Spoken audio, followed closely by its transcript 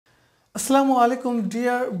আসসালামু আলাইকুম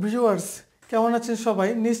dear viewers, কেমন আছেন সবাই?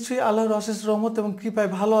 নিশ্চয়ই আল্লাহর অশেষ রহমত এবং কৃপায়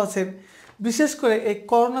ভালো আছেন। বিশেষ করে এই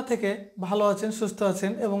করোনা থেকে ভালো আছেন, সুস্থ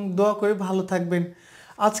আছেন এবং দোয়া করে ভালো থাকবেন।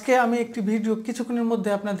 আজকে আমি একটি ভিডিও কিছুক্ষণের মধ্যে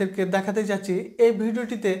আপনাদেরকে দেখাতে যাচ্ছি। এই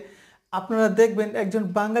ভিডিওটিতে আপনারা দেখবেন একজন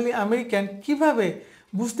বাঙালি আমেরিকান কিভাবে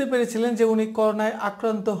বুঝতে পেরেছিলেন যে উনি করোনায়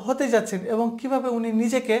আক্রান্ত হতে যাচ্ছেন এবং কিভাবে উনি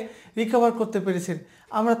নিজেকে রিকভার করতে পেরেছেন।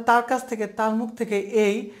 আমরা তার কাছ থেকে, তার মুখ থেকে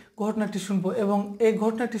এই ঘটনাটি শুনবো এবং এই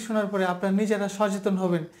ঘটনাটি শোনার পরে আপনারা নিজেরা সচেতন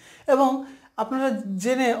হবেন এবং আপনারা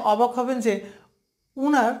জেনে অবাক হবেন যে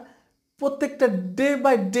উনার প্রত্যেকটা ডে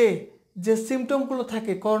বাই ডে যে সিমটমগুলো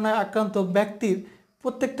থাকে করোনায় আক্রান্ত ব্যক্তির,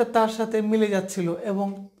 প্রত্যেকটা তার সাথে মিলে যাচ্ছিল এবং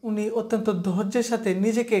উনি অত্যন্ত ধৈর্যের সাথে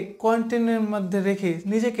নিজেকে কোয়ারেন্টাইনের মধ্যে রেখে,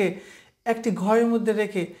 নিজেকে একটি ঘরের মধ্যে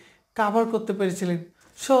রেখে কাভার করতে পেরেছিলেন।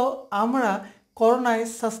 সো আমরা করোনায়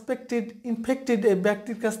সাসপেক্টেড ইনফেক্টেড এই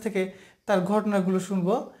ব্যক্তির কাছ থেকে তার ঘটনাগুলো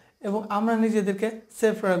শুনবো এবং আমরা নিজেদেরকে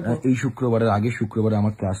সেফ রাখবো। এই শুক্রবারে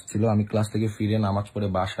আমার ক্লাস ছিল। আমি ক্লাস থেকে ফিরে নামাজ পড়ে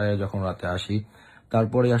বাসায় যখন রাতে আসি,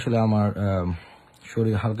 তারপরে আসলে আমার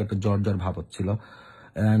শরীর হালকা একটা জ্বর জ্বর ভাব হচ্ছিল।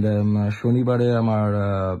 অ্যান্ড শনিবারে আমার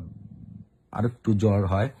আরেকটু জ্বর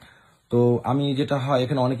হয়। তো আমি যেটা হয়,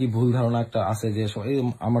 এখানে অনেকেই ভুল ধারণা একটা আছে যে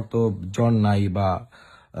আমার তো জ্বর নাই বা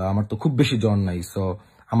আমার তো খুব বেশি জ্বর নাই, সো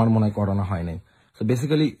আমার মনে হয় করোনা হয় নাই। তো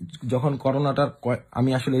বেসিক্যালি যখন করোনাটার আমি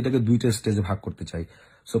আসলে এটাকে দুইটা স্টেজে ভাগ করতে চাই।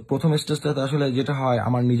 সো প্রথম স্টেজটাতে আসলে যেটা হয়,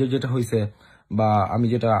 আমার নিজের যেটা হয়েছে বা আমি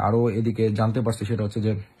যেটা আরো এদিকে জানতে পারছি, সেটা হচ্ছে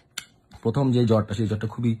যে প্রথম যে জ্বরটা, সেই জ্বরটা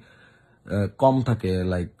খুবই কম থাকে,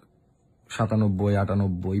 লাইক 97,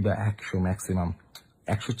 98 বা 100 ম্যাক্সিমাম।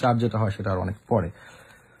 104 যেটা হয় সেটা আর অনেক পরে।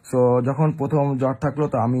 সো যখন প্রথম জ্বর থাকলো,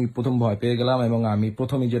 তো আমি প্রথম ভয় পেয়ে গেলাম এবং আমি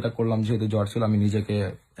প্রথমেই যেটা করলাম, যেহেতু জ্বর ছিল, আমি নিজেকে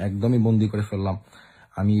একদমই বন্দি করে ফেললাম।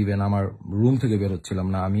 আমি ইভেন আমার রুম থেকে বের হচ্ছিলাম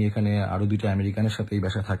না। আমি এখানে আরো দুইটা আমেরিকানের সাথে এই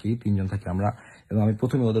বাসায় থাকি, 3 জন থাকি আমরা। এবং আমি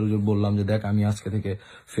প্রথমে ওদের বললাম যে দেখ, আমি আজকে থেকে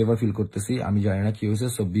ফেভার ফিল করতেছি, আমি জানি না কি হয়েছে,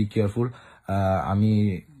 সো বি কেয়ারফুল। আমি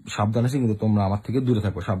সাবধান আছি, কিন্তু তোমরা আমার থেকে দূরে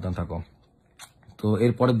থাকো, সাবধান থাকো। তো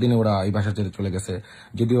এর পরের দিনে ওরা এই বাসা ছেড়ে চলে গেছে।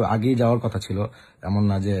 যদিও আগেই যাওয়ার কথা ছিল, এমন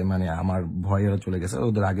না যে মানে আমার ভয়ে ওরা চলে গেছে,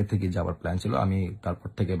 ওদের আগে থেকে যাওয়ার প্ল্যান ছিল। আমি তারপর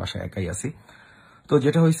থেকে বাসায় একাই আছি। তো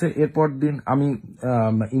যেটা হয়েছে, এরপর দিন আমি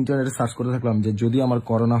ইন্টারনেটে সার্চ করতে থাকলাম যে যদি আমার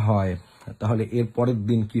করোনা হয় তাহলে এর পরের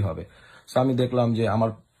দিন কি হবে। তো আমি দেখলাম যে আমার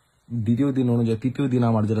দ্বিতীয় দিন অনুযায়ী তৃতীয় দিন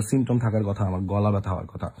আমার যেটা সিমটম থাকার কথা, আমার গলা ব্যথা হওয়ার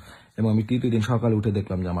কথা। এবং আমি তৃতীয় দিন সকালে উঠে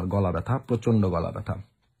দেখলাম যে আমার গলা ব্যথা, প্রচন্ড গলা ব্যথা,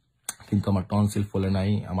 কিন্তু আমার টনসিল ফোলে নাই,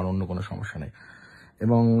 আমার অন্য কোনো সমস্যা নেই।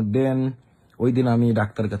 এবং দেন ওই দিন আমি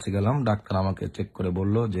ডাক্তারের কাছে গেলাম। ডাক্তার আমাকে চেক করে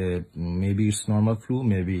বলল যে maybe it's normal flu,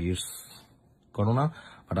 maybe it's corona,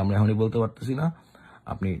 but আমরা এখনই বলতে পারতেছি না,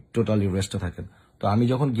 আপনি টোটালি রেস্টে থাকেন। তো আমি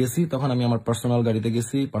যখন গেছি, তখন আমি আমার পার্সোনাল গাড়িতে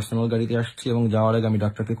গেছি, পার্সোনাল গাড়িতে আসছি এবং যাওয়ার আগে আমি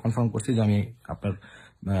ডাক্তারকে কনফার্ম করছি যে আমি আপনার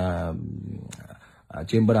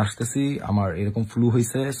চেম্বারে আসতেছি, আমার এরকম ফ্লু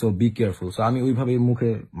হয়েছে, সো বি কেয়ারফুল। সো আমি ওইভাবে মুখে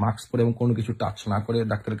মাস্ক পরে এবং কোনো কিছু টাচ না করে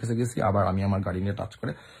ডাক্তারের কাছে গেছি। আবার আমি আমার গাড়ি নিয়ে টাচ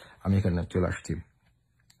করে আমি এখানে চলে আসছি।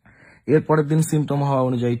 এর পরের দিন সিমটম হওয়া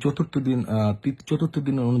অনুযায়ী চতুর্থ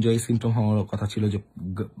দিন অনুযায়ী সিমটম হওয়ার কথা ছিল যে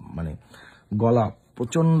মানে গলা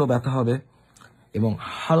প্রচন্ড ব্যথা হবে এবং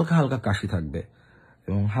হালকা হালকা কাশি থাকবে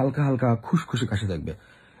এবং হালকা হালকা খুশখুশি কাশি থাকবে।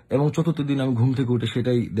 এবং চতুর্থ দিন আমি ঘুম থেকে উঠে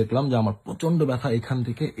সেটাই দেখলাম যে আমার প্রচন্ড ব্যথা, এখান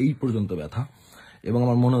থেকে এই পর্যন্ত ব্যথা। এবং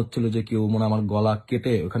আমার মনে হচ্ছিল যে কেউ মনে আমার গলা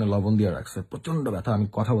কেটে ওখানে লবণ দিয়ে রাখছে, প্রচন্ড ব্যথা, আমি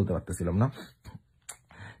কথা বলতে পারতেছিলাম না।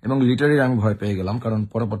 এবং লিটারি আমি ভয় পেয়ে গেলাম, কারণ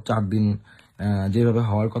পরপর 4 দিন যেভাবে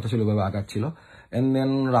হওয়ার কথা ছিল ওইভাবে আগাচ্ছিল। এন্ড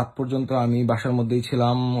দেন রাত পর্যন্ত আমি বাসার মধ্যেই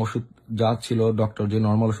ছিলাম। ওষুধ যা ছিল, ডক্টর যে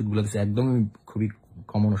নর্মাল ওষুধগুলো দিচ্ছে, একদমই খুবই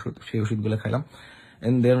কমন ওষুধ, সেই ওষুধগুলো খাইলাম।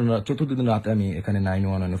 এন্ড দেন চতুর্থ দিন রাতে আমি এখানে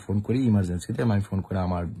 911 ফোন করি, ইমার্জেন্সিতে। আমি ফোন করে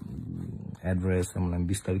আমার অ্যাড্রেস আমি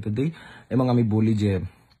বিস্তারিত দিই এবং আমি বলি যে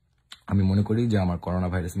আমি মনে করি যে আমার করোনা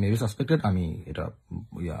ভাইরাস মেবি সাসপেক্টেড, আমি এটা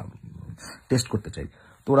টেস্ট করতে চাই।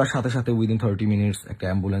 তো ওরা সাথে সাথে উইদিন 30 মিনিটস একটা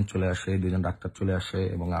অ্যাম্বুলেন্স চলে আসে, 2 জন ডাক্তার চলে আসে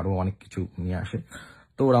এবং আরো অনেক কিছু নিয়ে আসে।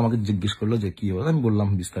 তো ওরা আমাকে জিজ্ঞেস করলো যে কি অবস্থা। আমি বললাম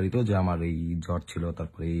বিস্তারিত যে আমার এই জ্বর ছিল,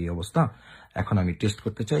 তারপরে এই অবস্থা, এখন আমি টেস্ট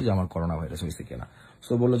করতে চাই যে আমার করোনা ভাইরাস হয়েছে কিনা।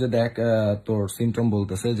 সো বললো যে দেখ, তোর সিমটম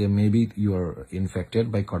বলতেছে যে maybe you R infected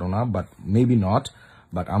by corona, but maybe not,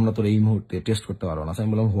 but আমরা তোর এই মুহূর্তে টেস্ট করতে পারবো না। আমি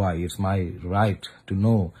বললাম why, it's my right to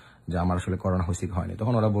know যে আমার আসলে করোনা হয়েছে কি হয়নি।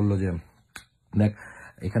 তখন ওরা বললো যে দেখ,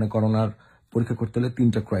 এখানে করোনার পরীক্ষা করতে হলে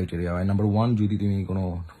 3টা ক্রাইটেরিয়া হয়। নাম্বার 1, যদি তুমি কোনো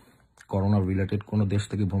করোনা রিলেটেড কোনো দেশ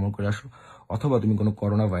থেকে ভ্রমণ করে আসো, অথবা তুমি কোনো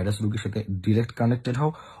করোনা ভাইরাস রোগীর সাথে ডিরেক্ট কানেক্টেড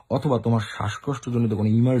হও, অথবা তোমার শ্বাসকষ্টজনিত কোনো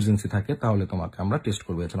ইমার্জেন্সি থাকে, তাহলে তোমাকে আমরা টেস্ট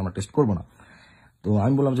করবো, এছাড়া আমরা টেস্ট করবো না। তো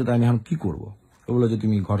আমি বললাম যে তাই আমি এখন কি করবো। তো বললো যে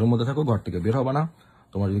তুমি ঘরের মধ্যে থাকো, ঘর থেকে বের হবা না,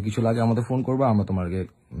 তোমার যদি কিছু লাগে আমাদের ফোন করবা, আমরা তোমাকে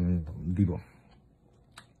দিব।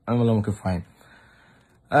 আমি বললাম ওকে ফাইন।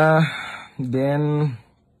 দেন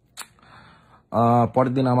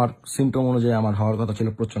পরের দিন আমার সিমটম অনুযায়ী আমার হওয়ার কথা ছিল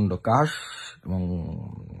প্রচন্ড কাশ এবং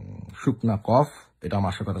শুকনা কফ, এটা আমার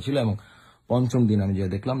আসার কথা ছিল। এবং পঞ্চম দিন আমি যে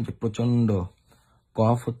দেখলাম যে প্রচন্ড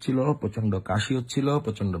কফ হচ্ছিল, প্রচন্ড কাশি হচ্ছিল,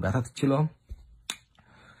 প্রচন্ড ব্যথা হচ্ছিল।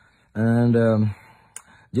 এন্ড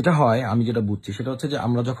যেটা হয়, আমি যেটা বুঝছি সেটা হচ্ছে যে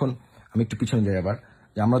আমরা যখন, আমি একটু পিছনে যাই আবার,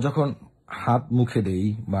 যে আমরা যখন হাত মুখে দেই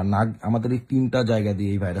বা নাক, আমাদের এই 3টা জায়গা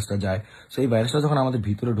দিয়ে এই ভাইরাসটা যায়। সেই ভাইরাসটা যখন আমাদের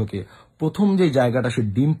ভিতরে ঢোকে, প্রথম যে জায়গাটা সে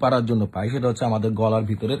ডিম পাড়ার জন্য পায় সেটা হচ্ছে আমাদের গলার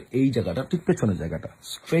ভিতরের এই জায়গাটা, ঠিক পেছনের জায়গাটা,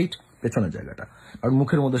 স্ট্রেইট পেছনের জায়গাটা। আর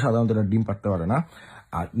মুখের মধ্যে সাধারণত এটা ডিম পাড়তে পারে না।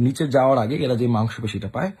 আর নিচে যাওয়ার আগে এরা যে মাংসপেশিটা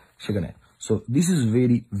পায় সেখানে। So this is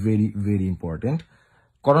very very very important.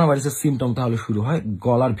 Corona ভাইরাসের সিমটম তাহলে শুরু হয়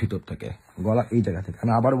গলার ভিতর থেকে, গলা এই জায়গা থেকে।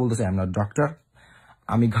 আমি আবার বলতেছি, আই এম নট ডক্টর,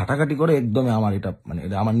 আমি ঘাটাঘাটি করে একদমই আমার এটা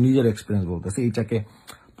এটা আমার নিজের এক্সপিরিয়েন্স বলতেছি। এইটাকে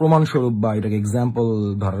প্রমাণস্বরূপ বা এটাকে এক্সাম্পল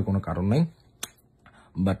ধরার কোনো কারণ নেই।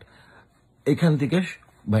 বাট এখান থেকে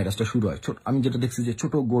ভাইরাসটা শুরু হয়। আমি যেটা দেখছি যে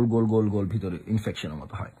ছোট গোল গোল গোল গোল ভিতরে ইনফেকশনের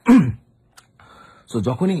মতো হয়। সো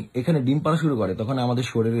যখনই এখানে ডিম পাড়া শুরু করে, তখন আমাদের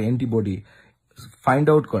শরীরের অ্যান্টিবডি ফাইন্ড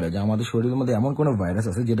আউট করে যে আমাদের শরীরের মধ্যে এমন কোনো ভাইরাস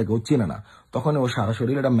আছে যেটাকে ও চেনে না। তখন ও সারা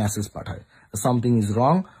শরীরে একটা মেসেজ পাঠায়, সামথিং ইজ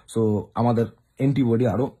রং, সো আমাদের অ্যান্টিবডি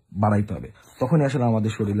আরো বাড়াইতে হবে। তখনই আসলে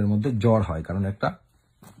আমাদের শরীরের মধ্যে জ্বর হয়, কারণ একটা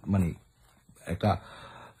একটা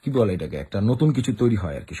কি বলে এটাকে, একটা নতুন কিছু তৈরি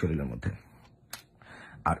হয় আর কি শরীরের মধ্যে।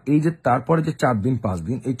 আর এই যে তারপরে যে 4 দিন 5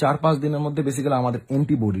 দিন, এই 4-5 দিনের মধ্যে বেসিক্যালি আমাদের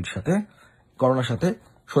অ্যান্টিবডির সাথে, করোনার সাথে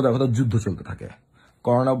সোজা কথা যুদ্ধ চলতে থাকে।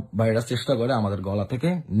 করোনা ভাইরাস চেষ্টা করে আমাদের গলা থেকে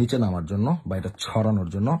নিচে নামার জন্য বা এটা ছড়ানোর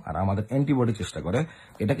জন্য, আর আমাদের অ্যান্টিবডি চেষ্টা করে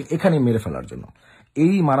এটাকে এখানে মেরে ফেলার জন্য।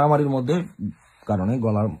 এই মারামারির মধ্যে কারণে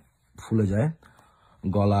গলা ফুলে যায়,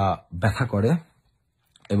 গলা ব্যথা করে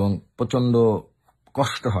এবং প্রচন্ড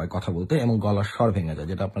কষ্ট হয় কথা বলতে, এবং গলার স্বর ভেঙে যায়।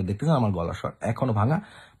 যেটা আপনারা দেখতেছেন, আমার গলার স্বর এখনো ভাঙা।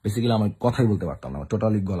 বেসিক্যালি আমি কথাই বলতে পারতাম না,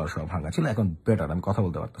 টোটালি গলার স্বর ভাঙা ছিল। এখন বেটার, আমি কথা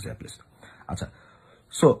বলতে পারতেছি অ্যাটলিস্ট। আচ্ছা,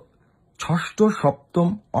 সো 6ষ্ঠ, 7ম,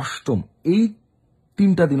 8ম এই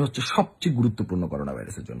 3টা দিন হচ্ছে সবচেয়ে গুরুত্বপূর্ণ করোনা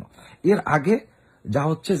ভাইরাসের জন্য। এর আগে যা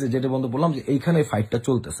হচ্ছে যে, যেটা বন্ধু বললাম যে এইখানে ফাইটটা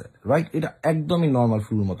চলতেছে, রাইট? এটা একদমই নর্মাল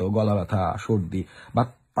ফ্লুর মতো, গলা ব্যথা, সর্দি, বা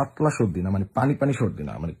পাতলা সর্দি না, মানে পানি পানি সর্দি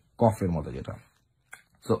না, মানে কফের মতো যেটা।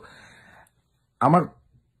 সো আমার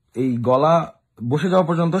এই গলা বসে যাওয়া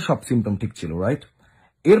পর্যন্ত সব সিমটম ঠিক ছিল, রাইট?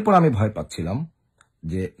 এরপর আমি ভয় পাচ্ছিলাম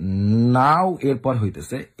যে নাও এরপর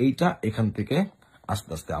হইতেছে এইটা এখান থেকে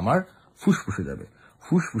আস্তে আস্তে আমার ফুসফুসে যাবে।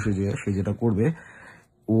 ফুসফুসে যে সে যেটা করবে,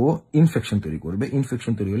 ও ইনফেকশন তৈরি করবে।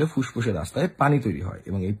 ইনফেকশন তৈরি হলে ফুসফুসের রাস্তায় পানি তৈরি হয়,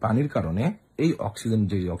 এবং এই পানির কারণে এই অক্সিজেন,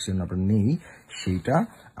 যে অক্সিজেন আমরা নেই, সেইটা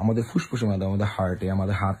আমাদের ফুসফুসের মধ্যে, আমাদের হার্টে,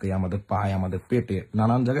 আমাদের হাতে, আমাদের পায়ে, আমাদের পেটে,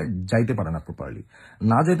 নানান জায়গায় যাইতে পারে না প্রপারলি।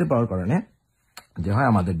 না যেতে পারার কারণে যে হয়,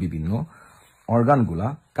 আমাদের বিভিন্ন অর্গানগুলা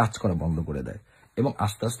কাজ করা বন্ধ করে দেয়, এবং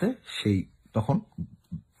আস্তে আস্তে সেই তখন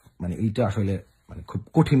এইটা আসলে খুব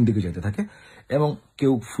কঠিন দিকে যেতে থাকে। এবং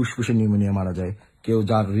কেউ ফুসফুসে নিউমোনিয়া মারা যায়, কেউ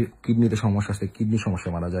যার কিডনিতে সমস্যা আছে কিডনি সমস্যা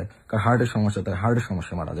মারা যায়, কার হার্টের সমস্যা তার হার্টের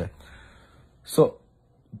সমস্যা মারা যায়। সো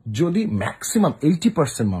যদি ম্যাক্সিমাম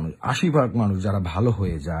 80% মানুষ, 80% মানুষ যারা ভালো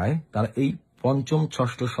হয়ে যায়, তারা এই 5ম,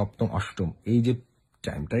 6ষ্ঠ, 7ম, 8ম এই যে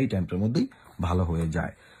টাইমটা, এই টাইমটার মধ্যেই ভালো হয়ে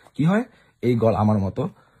যায়। কি হয়, এই আমার মতো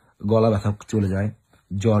গলা ব্যথা চলে যায়,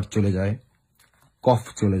 জ্বর চলে যায়, কফ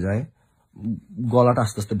চলে যায়, গলাটা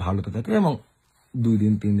আস্তে আস্তে ভালো হতে থাকে, এবং 2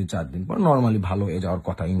 দিন 3 দিন 4 দিন পর নর্মালি ভালো হয়ে যাওয়ার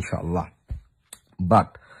কথা ইনশাআল্লাহ। বাট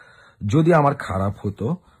যদি আমার খারাপ হতো,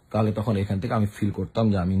 তাহলে তখন এখান থেকে আমি ফিল করতাম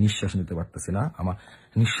যে আমি নিঃশ্বাস নিতে পারতেছি না, আমার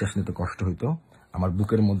নিঃশ্বাস নিতে কষ্ট হইতো, আমার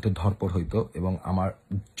বুকের মধ্যে ধরপড় হইতো, এবং আমার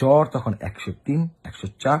জ্বর তখন 103,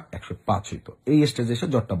 104, 105 হইতো। এই স্টেজে এসে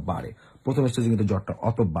জ্বরটা বাড়ে। প্রথম স্টেজে কিন্তু জ্বরটা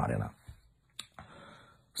অত বাড়ে না।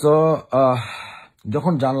 সো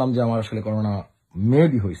যখন জানলাম যে আমার আসলে করোনা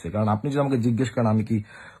মেবি হয়েছে, কারণ আপনি যদি আমাকে জিজ্ঞেস করেন আমি কি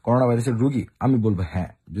করোনা ভাইরাসের রোগী, আমি বলবো হ্যাঁ।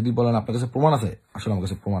 যদি বলেন আপনার কাছে প্রমাণ আছে, আসলে আমার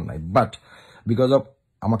কাছে প্রমাণ নাই, বাট বিকজ অফ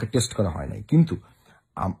আমাকে টেস্ট করা হয় নাই। কিন্তু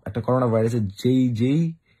একটা করোনা ভাইরাসের যেই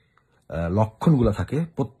লক্ষণগুলো থাকে,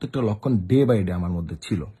 প্রত্যেকটা লক্ষণ ডে বাই ডে আমার মধ্যে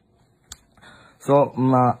ছিল। সো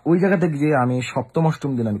ওই জায়গা থেকে যে আমি 7ম,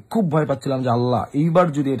 8ম দিন আমি খুব ভয় পাচ্ছিলাম যে আল্লাহ, এইবার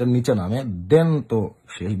যদি এটা নিচে নামে দেন তো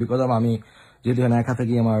শেষ। বিকজ অফ আমি যেহেতু এখানে একা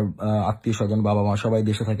থাকি, আমার আত্মীয় স্বজন, বাবা মা সবাই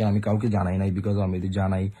দেশে থাকে, আমি কাউকে জানাই নাই। বিকজ আমি যদি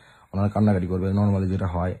জানাই, ওনারা কান্নাকাটি করবে, নর্মালি যেটা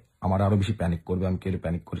হয়, আমার আরো বেশি প্যানিক করবে। আমি কেউ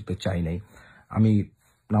প্যানিক করতে চাই নাই। আমি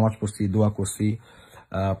নামাজ পড়ছি, দোয়া করছি,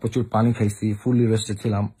 প্রচুর পানি খাইছি, ফুললি রেস্টে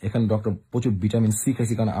ছিলাম। এখানে ডক্টর প্রচুর ভিটামিন সি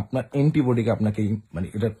খাইছি, কারণ আপনার অ্যান্টিবডিকে আপনাকে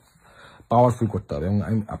এটা পাওয়ারফুল করতে হবে, এবং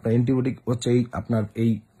আপনার অ্যান্টিবায়োটিক হচ্ছে আপনার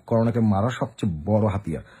এই করোনাকে মারার সবচেয়ে বড়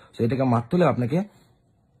হাতিয়ার। তো এটাকে মারতে হলে আপনাকে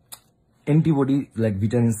অ্যান্টিবডি লাইক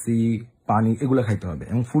ভিটামিন সি, পানি, এগুলো খাইতে হবে,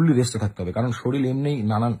 এবং ফুললি রেস্টে থাকতে হবে, কারণ শরীর এমনি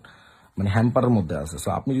নানান হ্যাম্পারের মধ্যে আছে। সো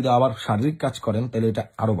আপনি যদি আবার শারীরিক কাজ করেন, তাহলে এটা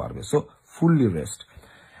আরো বাড়বে। So fully rest.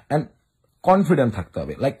 And confident থাকতে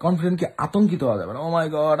হবে। লাইক কনফিডেন্ট কি আতঙ্কিত হওয়া যাবে না, ও মাই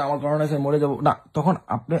গড আমার করোনা এসে মরে যাবো না, তখন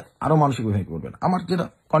আপনি আরো মানসিক ভেঙে পড়বেন। আমার যেটা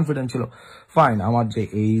কনফিডেন্ট ছিল, ফাইন, আমার যে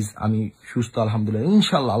এইজ, আমি সুস্থ আলহামদুলিল্লাহ,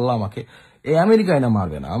 ইনশাল্লাহ আল্লাহ আমাকে এই আমেরিকায় না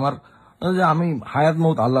মারবে না, আমার যে আমি হায়াত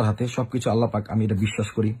মৌত আল্লাহর হাতে, সবকিছু আল্লাহ পাক, আমি এটা বিশ্বাস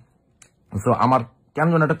করি। তো আমার কেন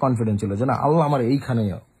যেন একটা কনফিডেন্স ছিল যে না আল্লাহ আমার এইখানে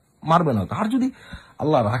মারবে না, আর যদি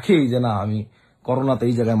আল্লাহ রাখেই যে না আমি করোনাতে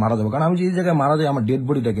এই জায়গায় মারা যাবো, কারণ আমি যে এই জায়গায় মারা যাই আমার ডেড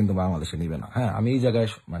বডিটা কিন্তু বাংলাদেশে নিবে না। হ্যাঁ, আমি এই জায়গায়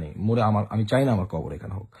মানে মরে আমি চাই না আমার কবর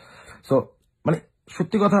এখানে হোক। সো মানে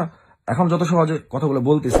সত্যি কথা, এখন যত সহজে কথাগুলো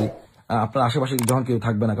বলতেছি, আপনার আশেপাশে যখন কেউ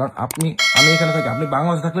থাকবে না, কারণ আমি এখানে থাকি, আপনি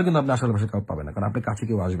বাংলাদেশে থাকলে কিন্তু আপনি আশেপাশে কাউ পাবেন না, কারণ আপনি কাছে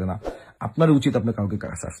কেউ আসবে না, আপনার উচিত আপনি কাউকে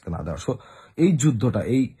কাছে আসতে না দেওয়া। সো এই যুদ্ধটা,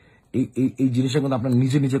 এই জিনিসটা কিন্তু আপনার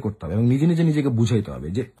নিজে নিজে করতে হবে এবং নিজে নিজে নিজেকে বুঝাইতে হবে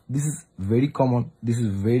যে this is very common, this is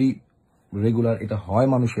very regular, এটা হয়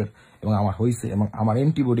মানুষের এবং আমার হয়েছে, এবং আমার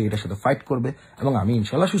অ্যান্টিবডি এটার সাথে ফাইট করবে এবং আমি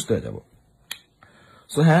ইনশাল্লাহ সুস্থ হয়ে যাব।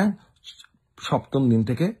 সো হ্যাঁ,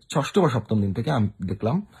 ষষ্ঠ বা সপ্তম দিন থেকে আমি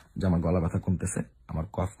দেখলাম যে আমার গলা ব্যথা কমতেছে, আমার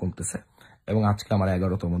কফ কমতেছে, এবং আজকে আমার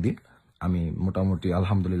 11তম দিন। আমি মোটামুটি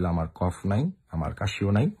আলহামদুলিল্লাহ, আমার কফ নাই, আমার কাশিও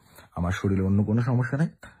নাই, আমার শরীরে অন্য কোনো সমস্যা নাই,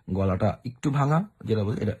 গলাটা একটু ভাঙা যেটা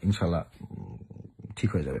বলছে এটা ইনশাল্লাহ ঠিক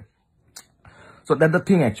হয়ে যাবে। So that the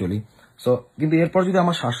thing actually. So কিন্তু এরপর যদি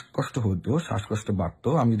আমার শ্বাসকষ্ট হতো, শ্বাসকষ্ট বাড়তো,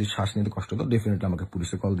 আমি যদি শ্বাস নিতে কষ্ট হতো, ডেফিনেটলি আমাকে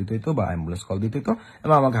পুলিশে কল দিতে হতো বা অ্যাম্বুলেন্স কল দিতে হতো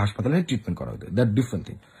এবং আমাকে হাসপাতালে ট্রিটমেন্ট করা হতো, দ্যাট ডিফারেন্ট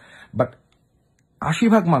থিং। বাট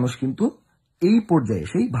 80% মানুষ কিন্তু এই পর্যায়ে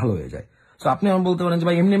এসেই ভালো হয়ে যায়। সো আপনি আমার বলতে পারেন যে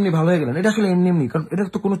ভাই এমনি এমনি ভালো হয়ে গেলেন, এটা আসলে এমনি এমনি, কারণ এটা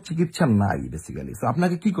তো কোনো চিকিৎসা নাই বেসিক্যালি। সো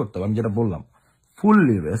আপনাকে কি করতে হবে, আমি যেটা বললাম,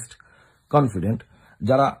 ফুললি রেস্ট, কনফিডেন্ট।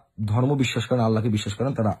 যারা ধর্ম বিশ্বাস করেন, আল্লাহকে বিশ্বাস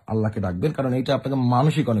করেন, তারা আল্লাহকে ডাকবেন, কারণ এটা আপনাকে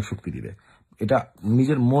মানসিক অনেক শক্তি দিবে। এটা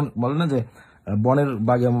নিজের মন, বলে না যে বনের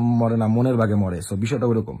বাগে মরে না মনের বাগে মরে, সো বিষয়টা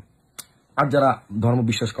ওরকম। আর যারা ধর্ম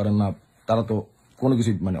বিশ্বাস করেন না, তারা তো কোনো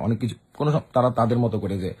কিছু মানে অনেক কিছু তারা তাদের মতো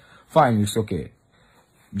করে যে ফাইন, ইটস ওকে,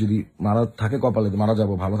 যদি মারা থাকে কপালে মারা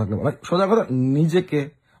যাবো, ভালো থাকলে সোজা কথা, নিজেকে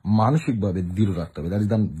মানসিকভাবে দৃঢ় রাখতে হবে। That is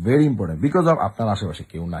the very important, because of আপনার আশেপাশে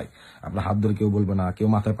কেউ নাই, আপনার হাত ধরে কেউ বলবে না, কেউ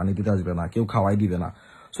মাথায় পানি দিতে আসবে না, কেউ খাওয়াই দিবে না।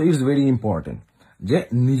 সো ইটস ভেরি ইম্পর্টেন্ট যে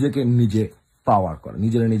নিজেকে নিজে পাওয়ার করা,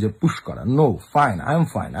 নিজের নিজে পুশ করা, no fine, I am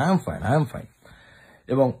fine, I am fine, I am fine.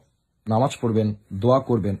 এবং নামাজ পড়বেন, দোয়া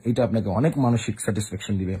করবেন, এটা আপনাকে অনেক মানসিক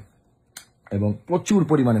স্যাটিসফ্যাকশন দিবে। এবং প্রচুর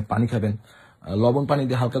পরিমাণে পানি খাবেন, লবণ পানি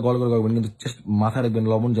দিয়ে হালকা গড় করবেন, কিন্তু মাথায় রাখবেন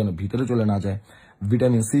লবণ যেন ভিতরে চলে না যায়।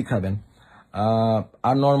 ভিটামিন সি খাবেন,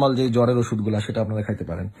 আর নর্মাল যে জ্বরের ওষুধগুলো সেটা আপনারা খাইতে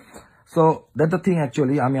পারেন। So that the thing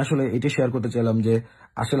actually. আমি আসলে এটা শেয়ার করতে চাইলাম যে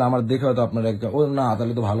আসলে আমার দেখে হয়তো আপনারা একটা ও না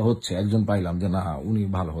তাহলে তো ভালো হচ্ছে, একজন পাইলাম যে না উনি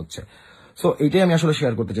ভালো হচ্ছে। সো এইটাই আমি আসলে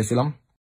শেয়ার করতে চাইছিলাম।